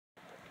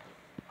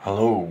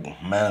Hello,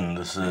 men.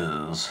 This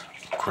is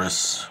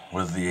Chris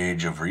with the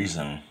Age of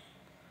Reason,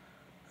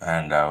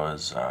 and I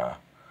was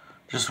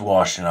just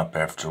washing up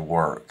after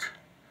work,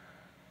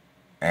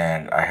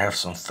 and I have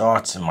some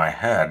thoughts in my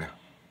head.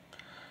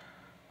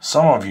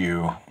 Some of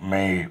you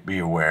may be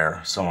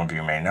aware, some of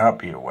you may not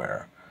be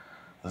aware,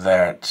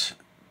 that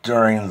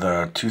during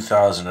the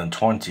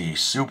 2020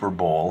 Super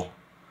Bowl,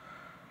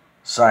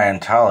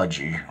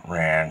 Scientology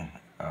ran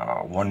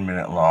a 1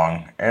 minute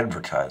long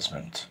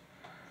advertisement.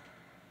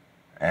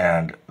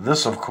 And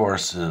this, of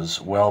course, is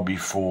well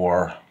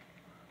before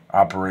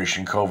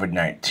Operation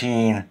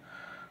COVID-19,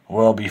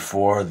 well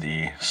before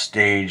the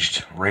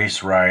staged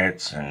race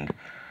riots and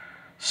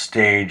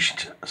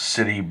staged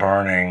city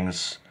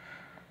burnings.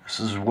 This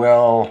is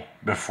well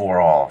before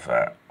all of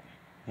that.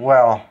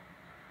 Well,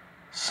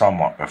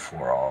 somewhat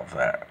before all of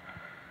that.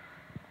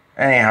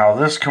 Anyhow,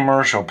 this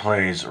commercial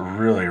plays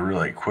really,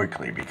 really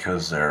quickly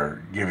because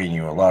they're giving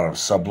you a lot of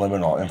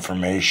subliminal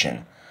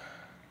information.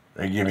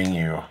 They're giving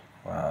you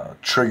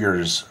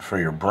triggers for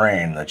your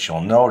brain that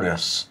you'll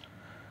notice,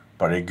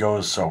 but it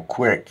goes so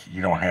quick you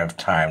don't have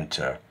time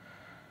to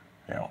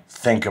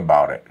think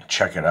about it,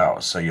 check it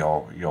out. So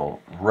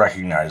you'll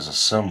recognize a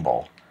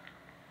symbol,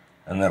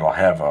 and that'll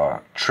have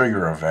a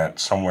trigger event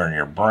somewhere in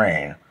your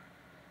brain.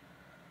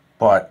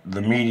 But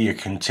the media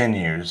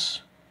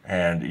continues,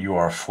 and you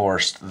are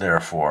forced,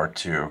 therefore,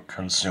 to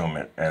consume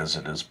it as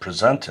it is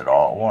presented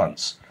all at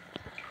once.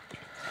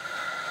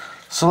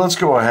 So let's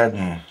go ahead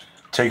and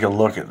take a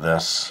look at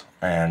this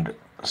and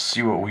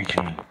see what we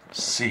can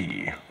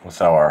see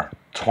with our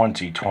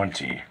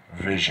 2020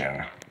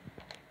 vision.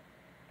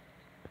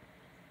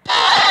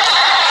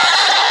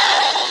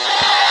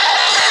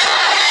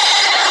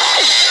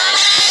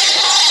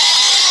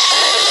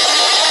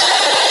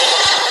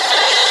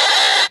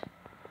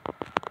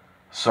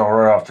 So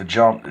right off the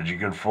jump, did you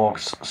good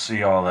folks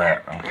see all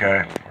that?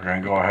 Okay, we're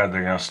going to go ahead.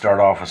 They're going to start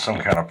off with some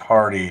kind of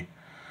party.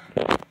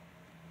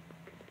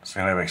 It's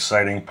going to have an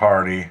exciting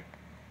party.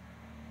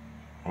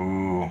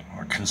 Ooh,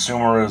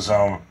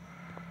 consumerism,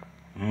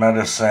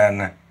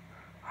 medicine,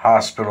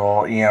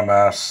 hospital,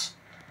 EMS,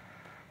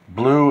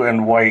 blue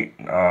and white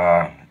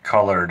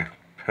colored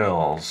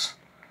pills.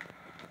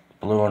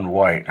 Blue and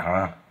white,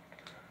 huh?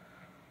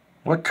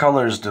 What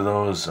colors do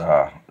those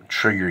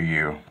trigger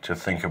you to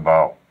think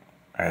about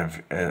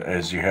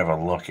as you have a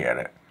look at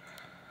it?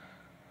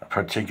 A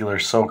particular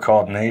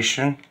so-called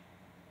nation?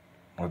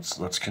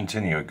 Let's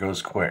continue. It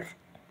goes quick.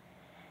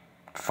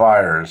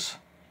 Fires.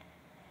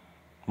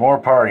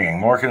 More partying,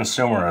 more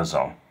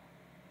consumerism.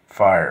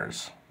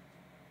 Fires.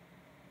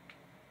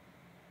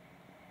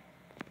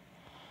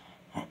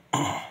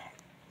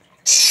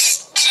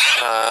 It's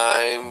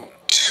time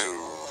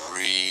to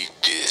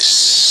rediscover.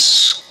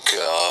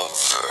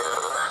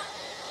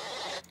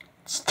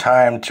 It's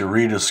time to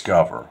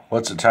rediscover.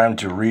 What's it time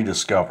to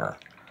rediscover?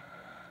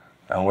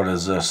 And what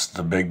is this?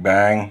 The Big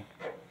Bang?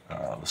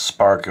 The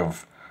spark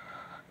of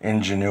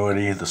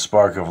ingenuity, the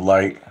spark of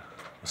light,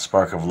 the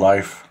spark of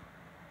life?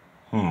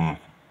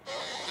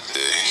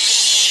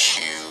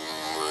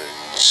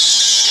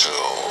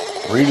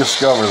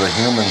 Rediscover the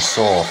human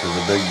soul through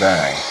the Big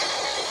Bang.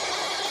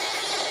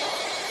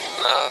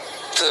 Not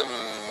the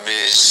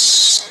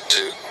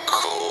mystical,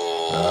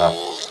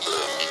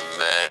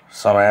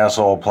 Some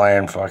asshole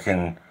playing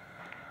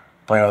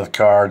with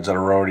cards at a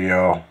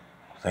rodeo.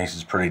 Thinks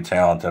he's pretty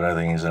talented. I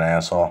think he's an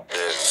asshole. The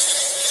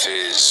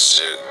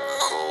physical,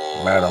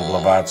 Madame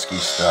Blavatsky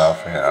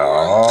stuff,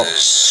 the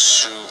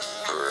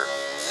supernatural.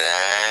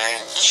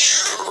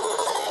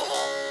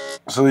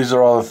 So these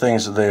are all the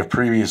things that they have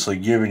previously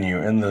given you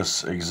in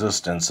this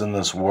existence, in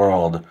this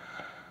world,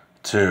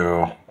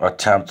 to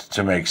attempt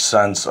to make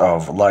sense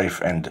of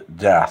life and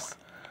death.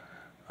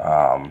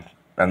 And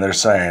they're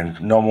saying,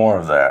 no more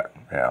of that.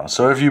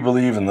 So if you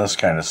believe in this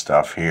kind of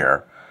stuff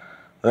here,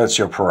 that's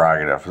your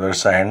prerogative. They're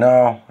saying,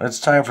 no, it's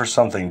time for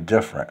something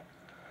different.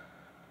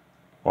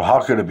 Well,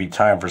 how could it be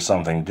time for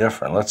something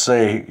different? Let's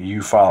say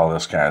you follow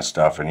this kind of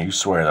stuff and you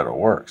swear that it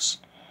works.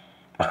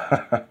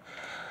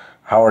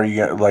 How are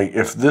you,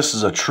 if this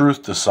is a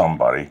truth to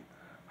somebody,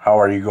 how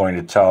are you going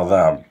to tell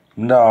them,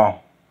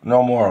 no,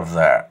 no more of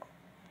that?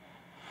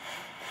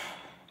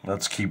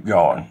 Let's keep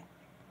going.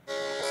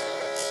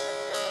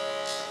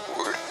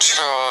 We're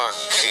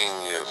talking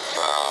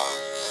about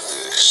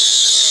the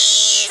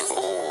source.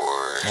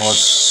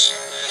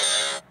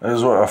 This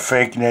is what a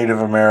fake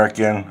Native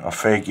American, a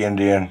fake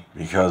Indian,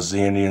 because the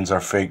Indians are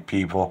fake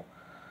people.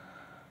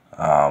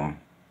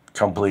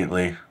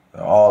 Completely.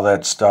 All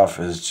that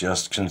stuff is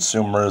just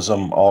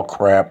consumerism, all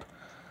crap.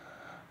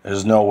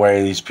 There's no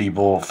way these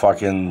people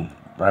heathenism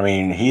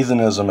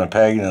and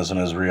paganism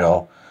is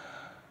real,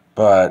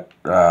 but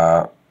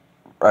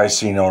I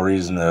see no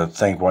reason to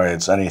think why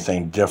it's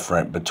anything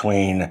different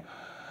between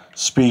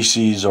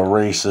species or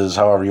races,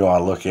 however you want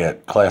to look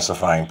at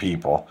classifying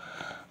people.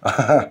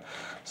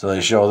 So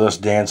they show this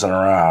dancing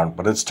around,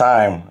 but it's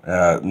time.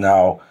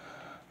 Now,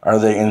 are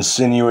they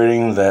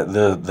insinuating that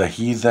the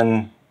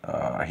heathen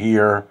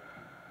here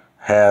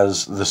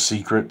has the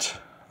secret?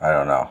 I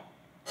don't know.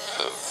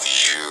 Of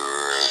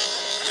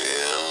your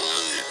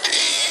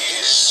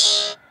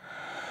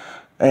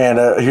And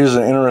here's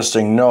an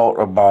interesting note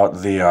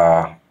about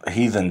the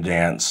heathen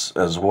dance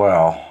as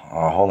well.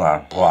 Hold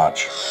on,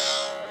 watch.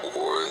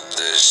 Or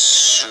the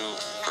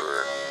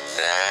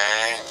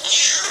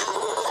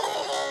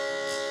supernatural.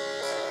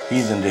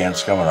 Heathen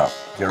dance coming up.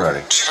 Get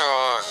ready.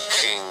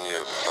 Talking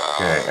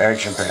about Okay,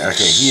 action.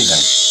 Okay, heathen.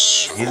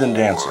 Heathen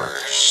dancer.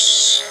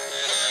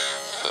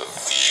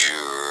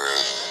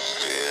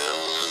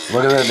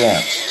 Look at that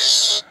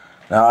dance.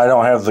 Now, I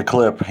don't have the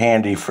clip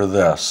handy for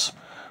this,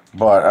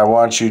 but I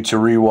want you to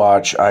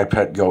rewatch I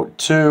Pet Goat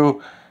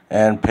 2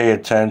 and pay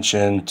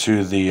attention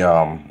to the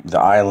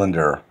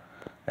Islander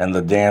and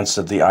the dance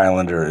that the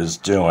Islander is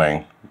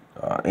doing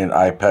in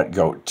I Pet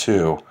Goat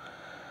 2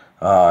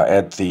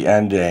 at the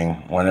ending,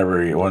 when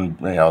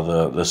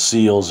the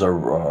seals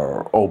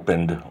are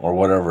opened or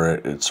whatever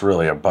it's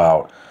really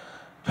about.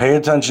 Pay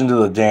attention to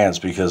the dance,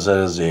 because that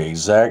is the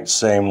exact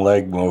same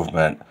leg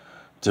movement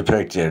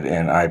depicted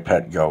in I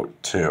Pet Goat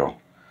 2.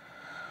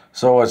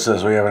 So what's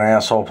this? We have an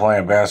asshole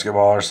playing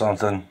basketball or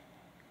something?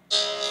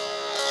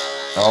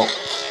 Oh.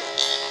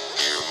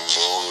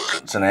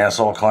 It's an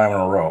asshole climbing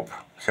a rope,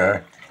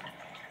 okay?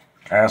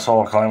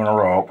 Asshole climbing a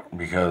rope,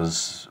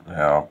 because,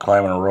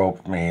 climbing a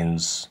rope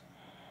means,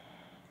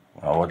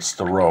 what's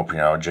the rope?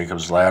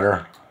 Jacob's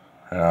ladder?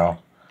 The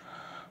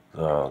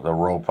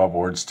rope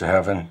upwards to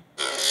heaven.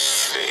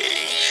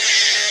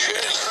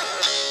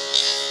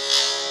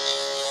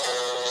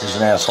 Here's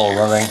an asshole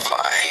running.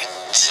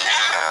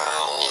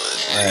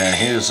 And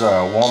here's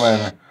a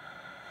woman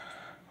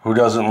who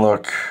doesn't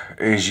look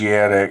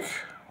Asiatic.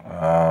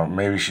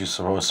 Maybe she's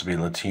supposed to be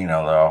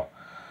Latino, though.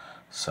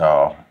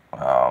 So,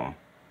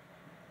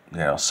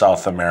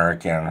 South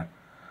American.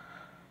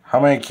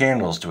 How many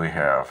candles do we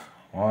have?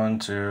 1,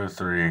 2,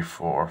 3,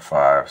 4,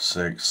 5,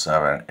 6,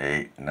 7,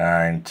 8,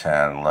 9,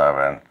 10,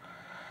 11,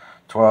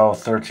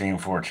 12, 13,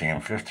 14,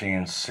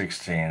 15,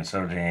 16,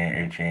 17,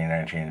 18,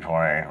 19, 20,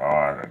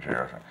 21,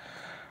 22.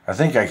 I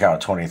think I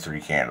count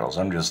 23 candles.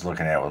 I'm just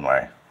looking at it with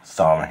my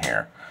thumb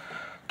here.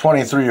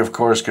 23, of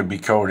course, could be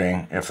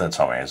coding, if that's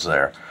how many is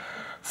there,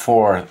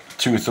 for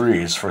 2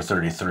 3s for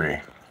 33.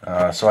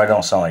 So I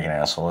don't sound like an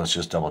asshole. Let's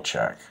just double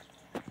check.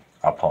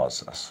 I'll pause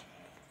this.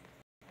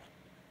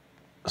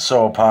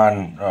 So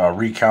upon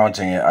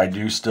recounting it, I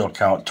do still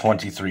count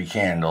 23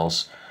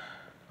 candles,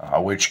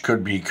 which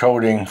could be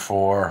coding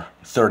for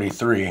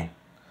 33,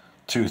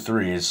 2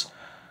 3s.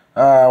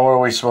 What are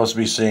we supposed to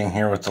be seeing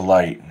here with the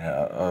light?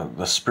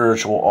 The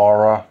spiritual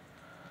aura,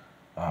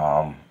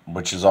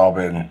 which has all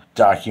been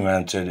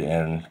documented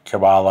in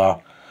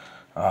Kabbalah,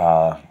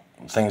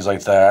 things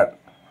like that.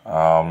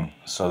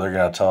 So they're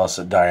going to tell us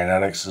that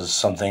Dianetics is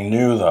something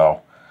new,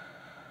 though.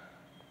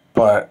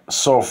 But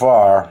so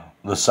far,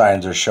 the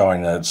signs are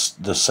showing that it's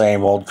the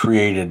same old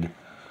created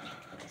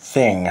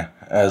thing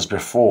as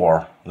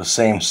before, the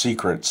same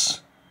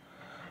secrets.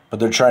 But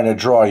they're trying to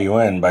draw you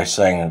in by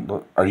saying,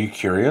 "Are you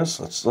curious?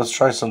 Let's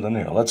try something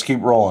new. Let's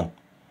keep rolling."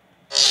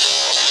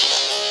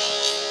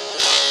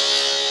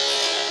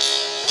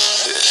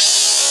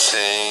 The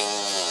thing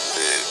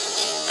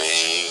that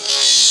makes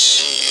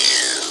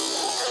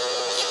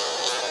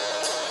you,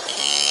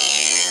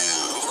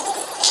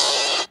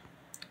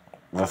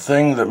 you. The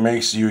thing that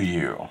makes you,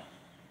 you.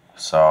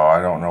 So I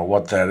don't know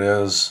what that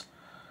is.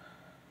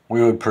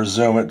 We would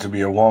presume it to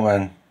be a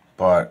woman,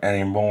 but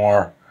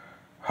anymore,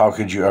 how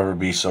could you ever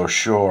be so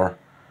sure?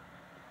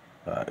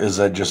 Is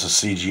that just a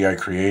CGI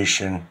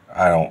creation?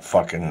 I don't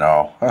fucking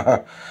know.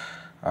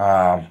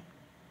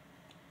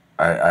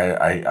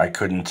 I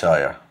couldn't tell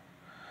you.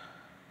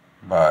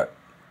 But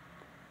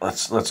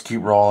let's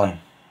keep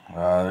rolling.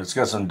 It's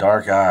got some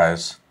dark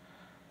eyes.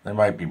 They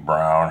might be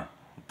brown,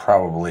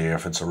 probably,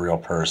 if it's a real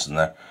person.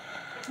 They're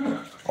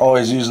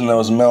always using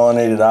those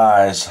melanated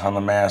eyes on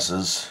the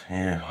masses.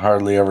 You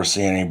hardly ever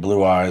see any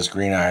blue eyes,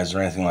 green eyes,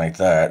 or anything like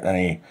that.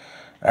 Any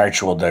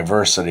actual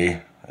diversity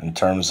in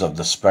terms of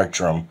the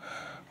spectrum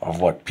of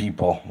what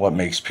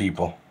makes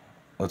people.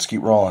 Let's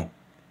keep rolling.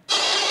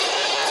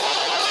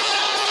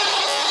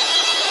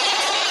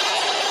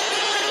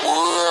 We're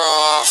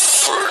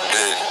offered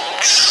a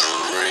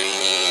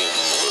dream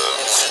of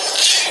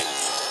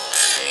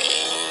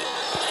convenience.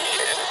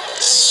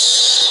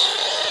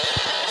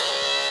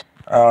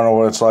 I don't know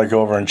what it's like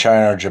over in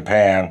China or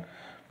Japan,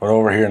 but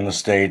over here in the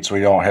States, we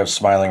don't have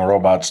smiling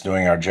robots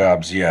doing our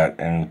jobs yet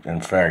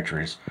in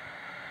factories.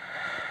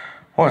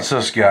 What's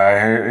this guy?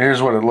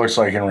 Here's what it looks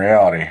like in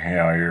reality.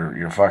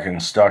 You're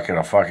fucking stuck in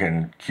a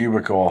fucking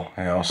cubicle,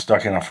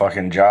 stuck in a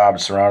fucking job,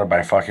 surrounded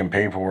by fucking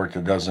paperwork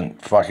that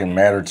doesn't fucking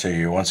matter to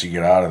you once you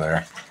get out of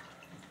there.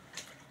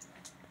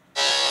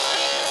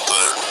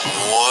 But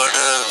what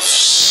of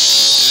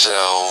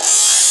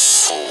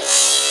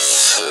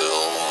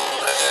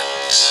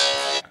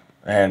self-fulfillment?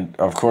 And,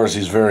 of course,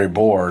 he's very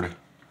bored.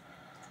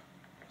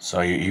 So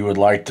he would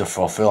like to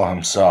fulfill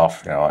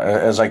himself.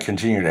 As I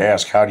continue to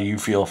ask, how do you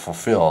feel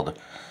fulfilled?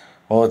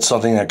 Well, it's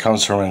something that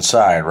comes from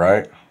inside,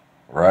 right?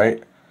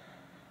 Right?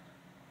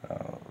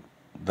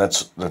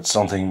 That's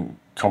something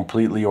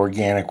completely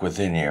organic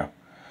within you.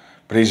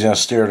 But he's going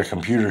to stare at a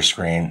computer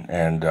screen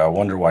and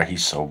wonder why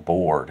he's so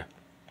bored.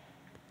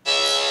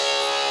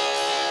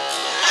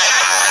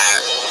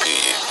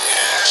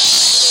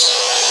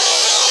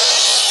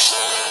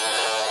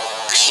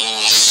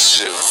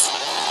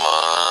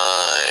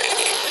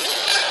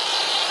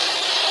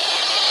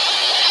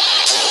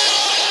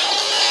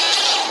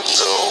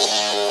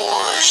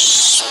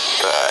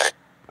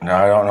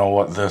 Now, I don't know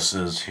what this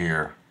is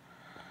here.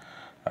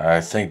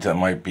 I think that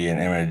might be an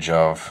image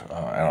of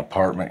an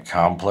apartment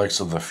complex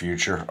of the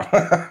future.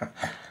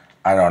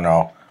 I don't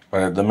know.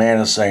 But the man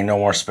is saying no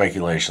more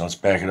speculation. Let's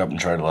back it up and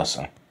try to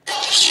listen.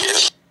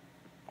 Peace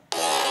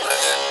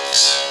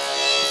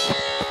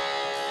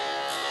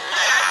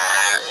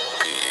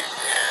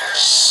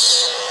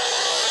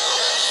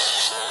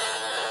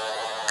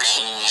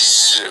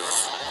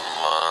of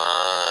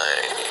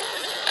mind.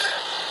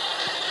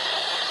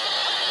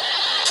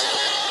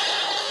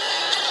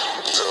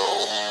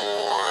 No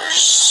more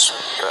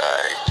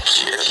speculating.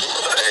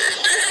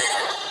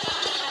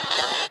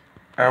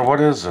 And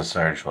what is this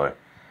actually?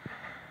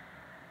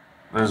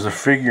 There's a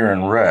figure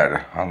in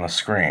red on the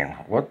screen.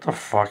 What the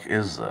fuck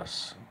is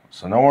this?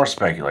 So no more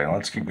speculating.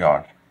 Let's keep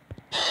going.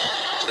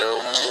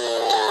 No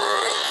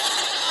more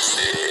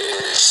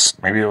this.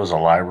 Maybe it was a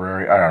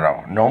library. I don't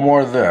know. No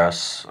more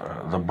this.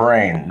 The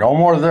brain. No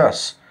more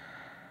this.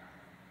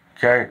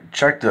 Okay,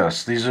 check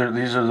this. These are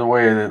the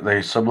way that they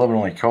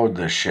subliminally code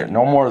this shit.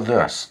 No more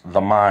this.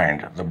 The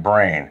mind. The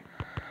brain.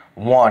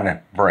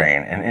 One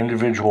brain. An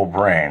individual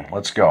brain.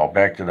 Let's go.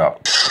 Backed it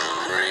up.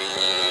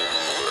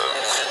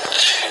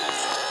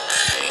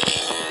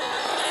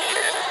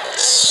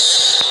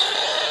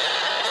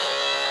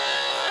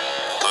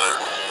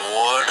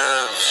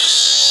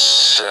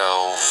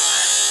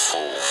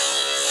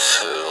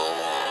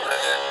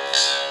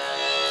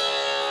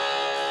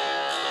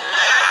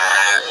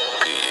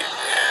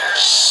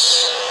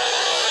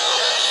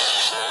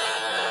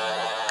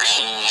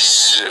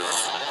 Peace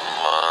of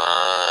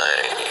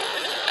mind.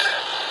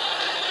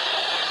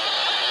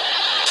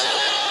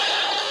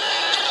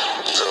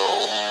 No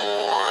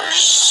more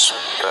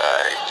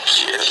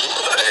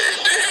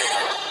speculating.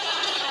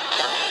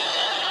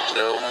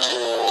 No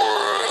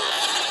more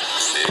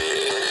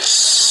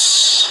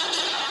this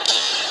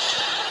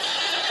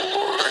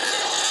or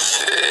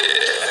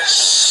this.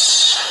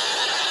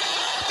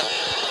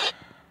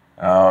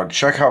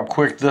 Check how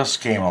quick this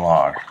came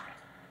along.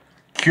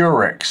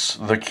 Curix,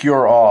 the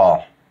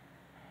cure-all.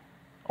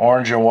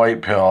 Orange and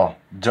white pill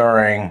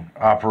during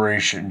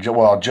Operation,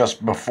 well,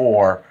 just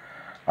before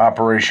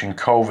Operation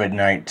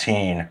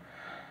COVID-19,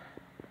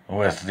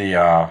 with the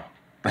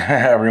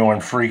everyone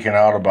freaking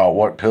out about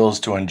what pills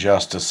to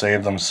ingest to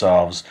save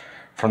themselves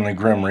from the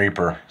Grim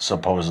Reaper,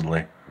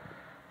 supposedly.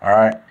 All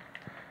right.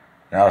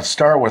 Now, to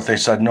start with, they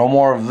said no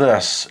more of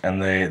this, and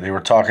they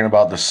were talking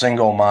about the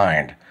single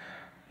mind.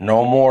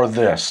 No more of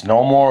this,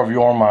 no more of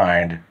your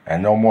mind,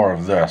 and no more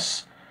of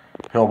this.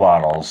 Pill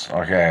bottles,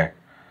 okay.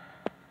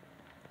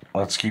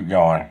 Let's keep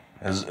going.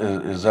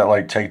 Is that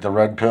like take the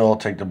red pill,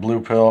 take the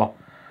blue pill,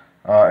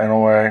 in a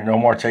way? No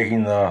more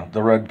taking the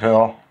red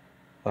pill?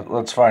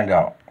 Let's find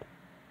out.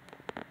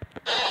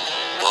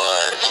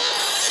 But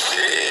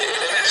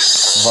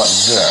this. But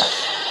this.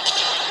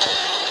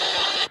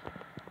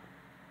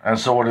 And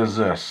so what is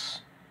this?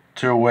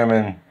 Two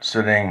women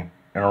sitting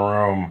in a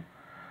room.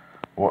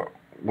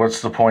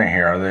 What's the point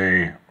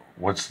here?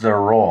 What's their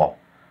role?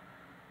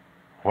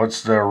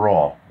 What's their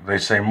role? They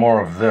say more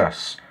of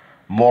this.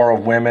 More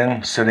of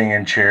women sitting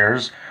in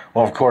chairs.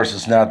 Well, of course,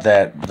 it's not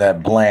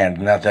that bland,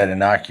 not that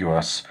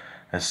innocuous.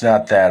 It's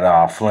not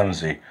that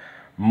flimsy.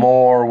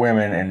 More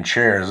women in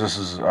chairs. This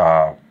is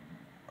a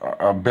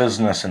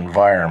business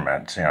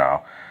environment, you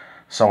know.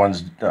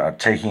 Someone's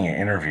taking an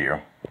interview.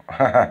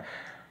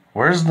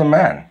 Where's the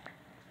men?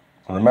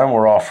 Well, the men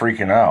were all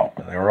freaking out.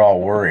 They were all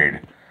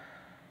worried.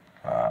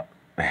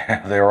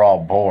 They were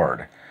all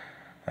bored.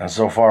 And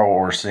so far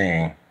what we're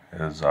seeing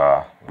is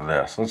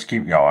this. Let's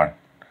keep going.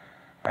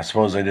 I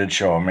suppose they did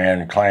show a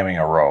man climbing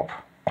a rope.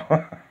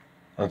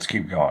 Let's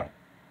keep going.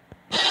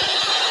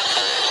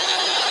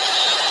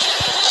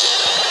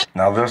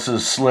 Now this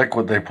is slick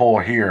what they pull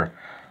here.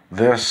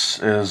 This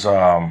is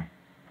some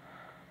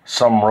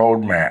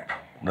roadmap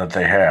that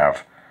they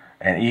have.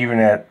 And even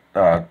at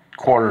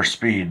quarter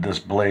speed, this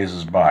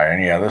blazes by.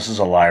 And yeah, this is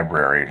a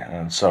library.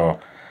 And so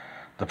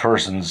the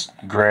person's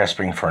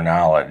grasping for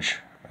knowledge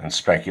and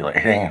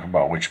speculating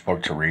about which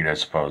book to read, I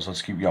suppose.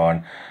 Let's keep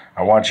going.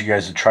 I want you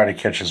guys to try to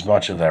catch as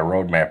much of that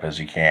roadmap as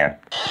you can.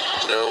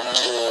 No more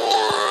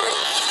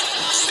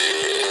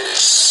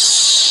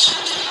this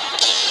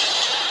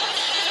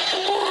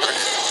or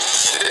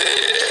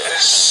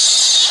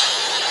this,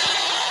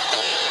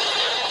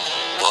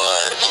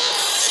 but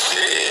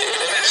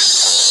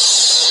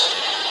this.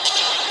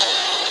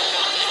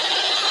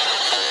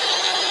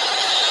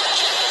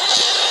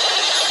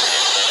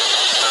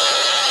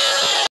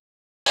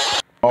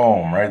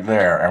 Boom, right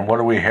there. And what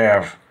do we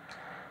have?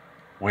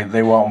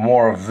 They want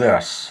more of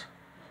this.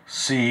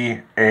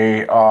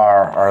 C-A-R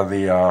are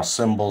the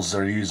symbols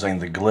they're using,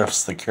 the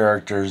glyphs, the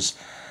characters.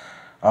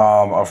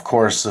 Of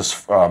course,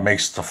 this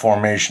makes the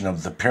formation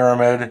of the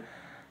pyramid.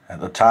 At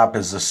the top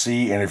is the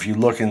C, and if you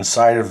look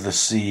inside of the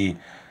C,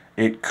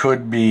 it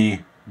could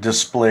be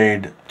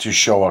displayed to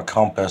show a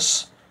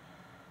compass.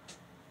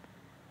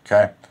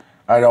 Okay?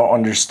 I don't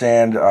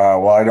understand,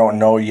 well, I don't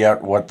know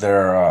yet what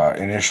their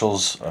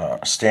initials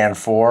stand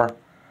for.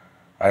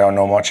 I don't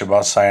know much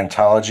about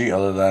Scientology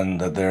other than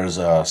that there's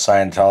a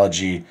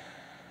Scientology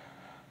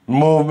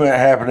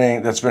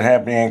movement that's been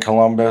happening in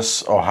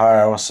Columbus,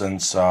 Ohio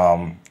since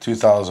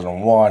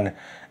 2001,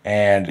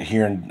 and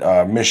here in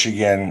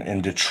Michigan,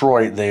 in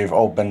Detroit, they've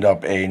opened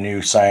up a new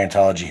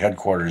Scientology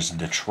headquarters in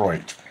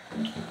Detroit.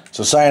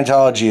 So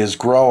Scientology is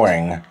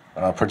growing,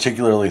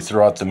 particularly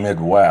throughout the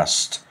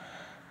Midwest.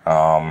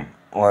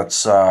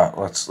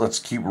 Let's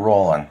keep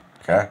rolling,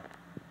 okay?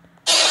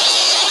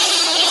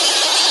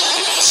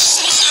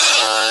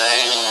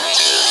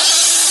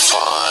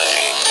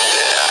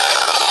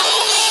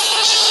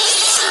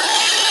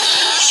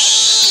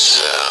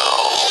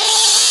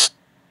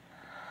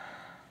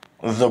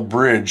 The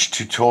bridge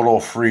to total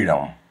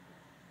freedom.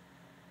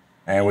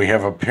 And we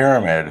have a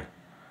pyramid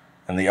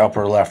in the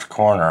upper left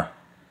corner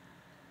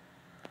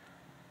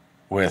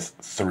with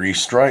 3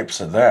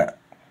 stripes at that.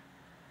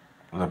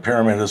 The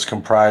pyramid is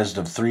comprised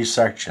of 3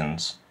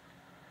 sections.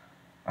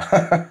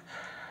 Are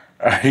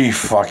you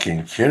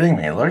fucking kidding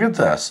me? Look at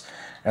this.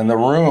 And the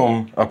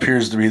room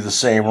appears to be the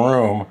same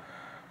room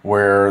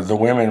where the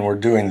women were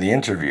doing the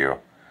interview.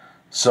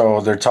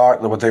 So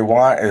what they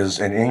want is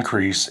an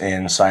increase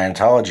in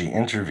Scientology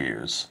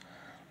interviews.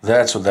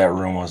 That's what that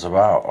room was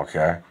about,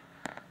 okay?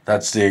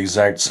 That's the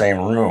exact same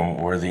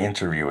room where the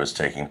interview is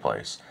taking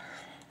place.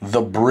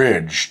 The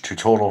bridge to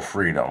total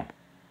freedom.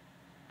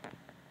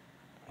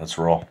 Let's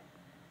roll.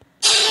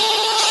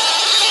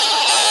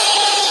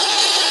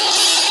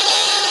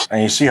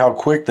 And you see how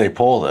quick they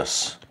pull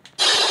this.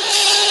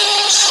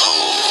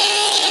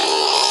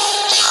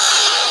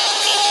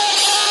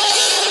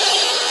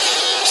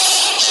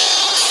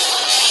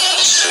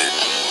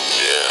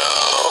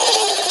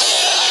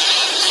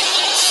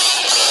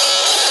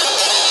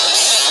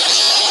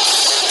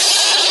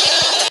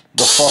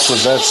 The fuck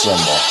was that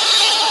symbol?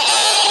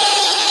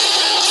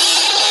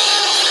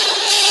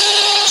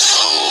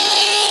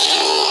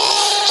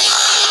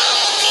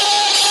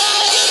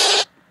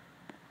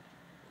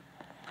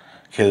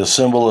 Okay, the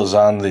symbol is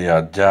on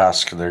the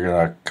desk. They're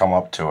going to come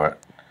up to it.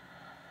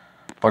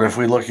 But if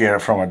we look at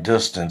it from a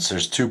distance,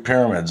 there's 2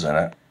 pyramids in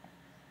it.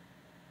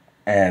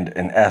 And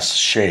an S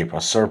shape,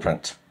 a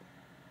serpent.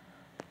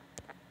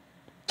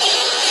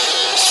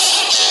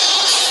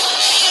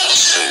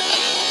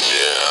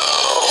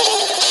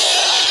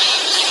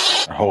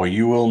 Oh,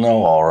 you will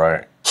know, all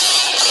right.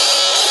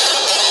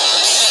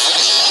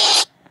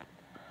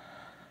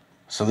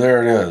 So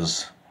there it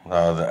is.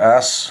 The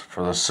S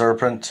for the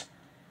serpent.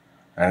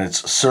 And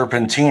it's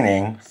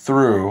serpentining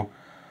through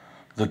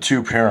the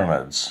 2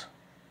 pyramids.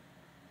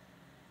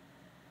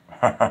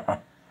 Oh,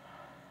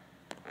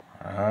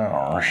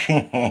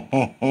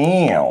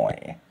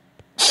 really?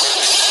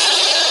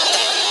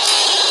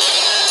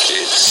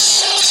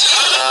 It's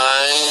time to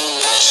rediscover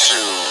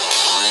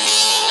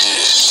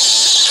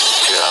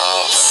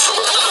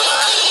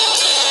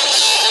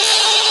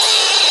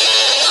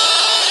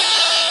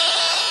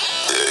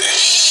the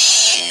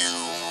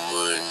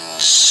human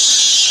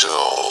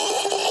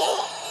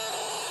soul.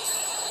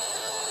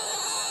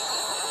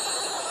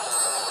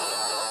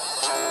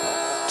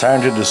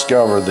 Time to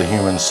discover the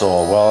human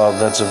soul. Well,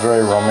 that's a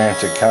very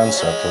romantic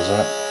concept, isn't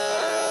it?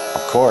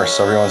 Of course,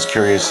 everyone's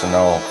curious to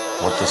know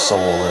what the soul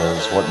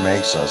is, what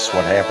makes us,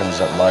 what happens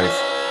at life,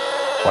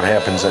 what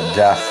happens at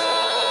death.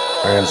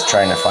 Everyone's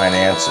trying to find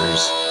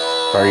answers.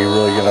 But are you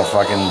really gonna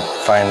fucking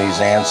find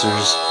these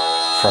answers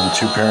from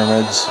 2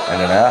 pyramids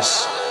and an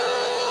S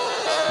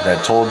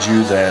that told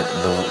you that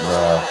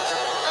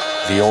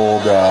the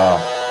old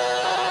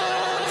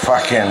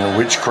fucking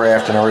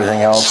witchcraft and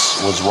everything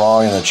else was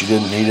wrong and that you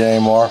didn't need it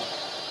anymore?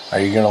 Are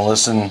you going to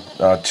listen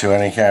to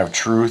any kind of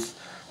truth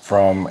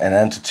from an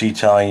entity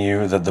telling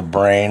you that the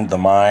brain, the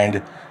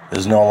mind,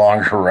 is no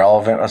longer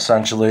relevant,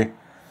 essentially?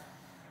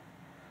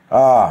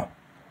 Yeah.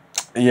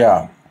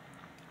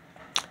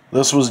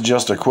 This was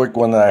just a quick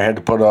one that I had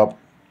to put up.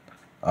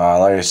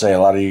 Like I say, a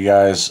lot of you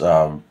guys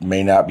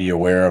may not be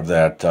aware of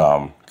that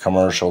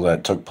commercial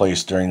that took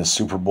place during the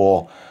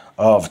Superbowl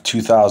of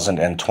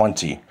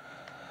 2020.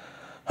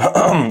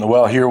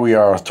 Well, here we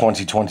are with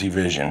 2020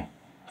 vision,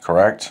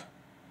 correct?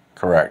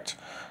 Correct.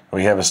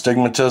 We have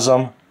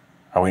astigmatism.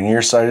 Are we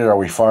nearsighted? Are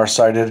we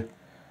farsighted?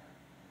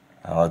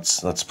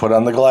 Let's put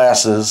on the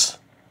glasses.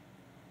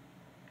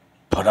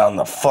 Put on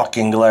the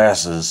fucking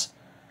glasses.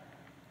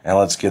 And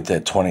let's get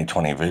that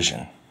 2020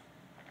 vision.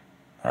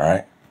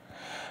 Alright?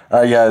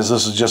 Alright, guys,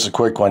 this is just a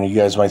quick one. You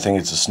guys might think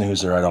it's a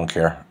snoozer. I don't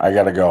care. I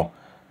gotta go.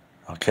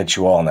 I'll catch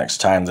you all next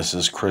time. This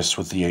is Chris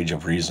with the Age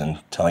of Reason,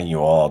 telling you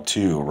all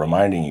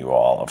reminding you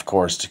all, of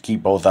course, to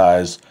keep both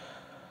eyes,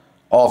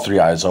 all 3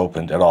 eyes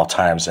opened at all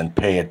times and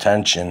pay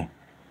attention.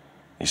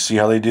 You see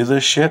how they do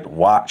this shit?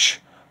 Watch.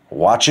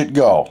 Watch it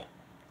go.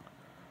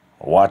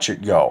 Watch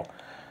it go.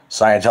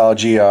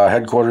 Scientology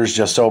headquarters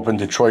just opened,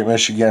 Detroit,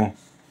 Michigan.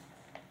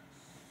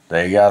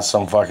 They got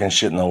some fucking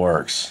shit in the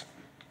works.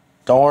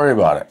 Don't worry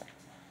about it.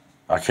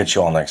 I'll catch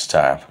you all next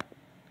time.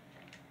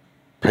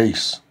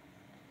 Peace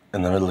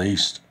in the Middle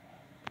East.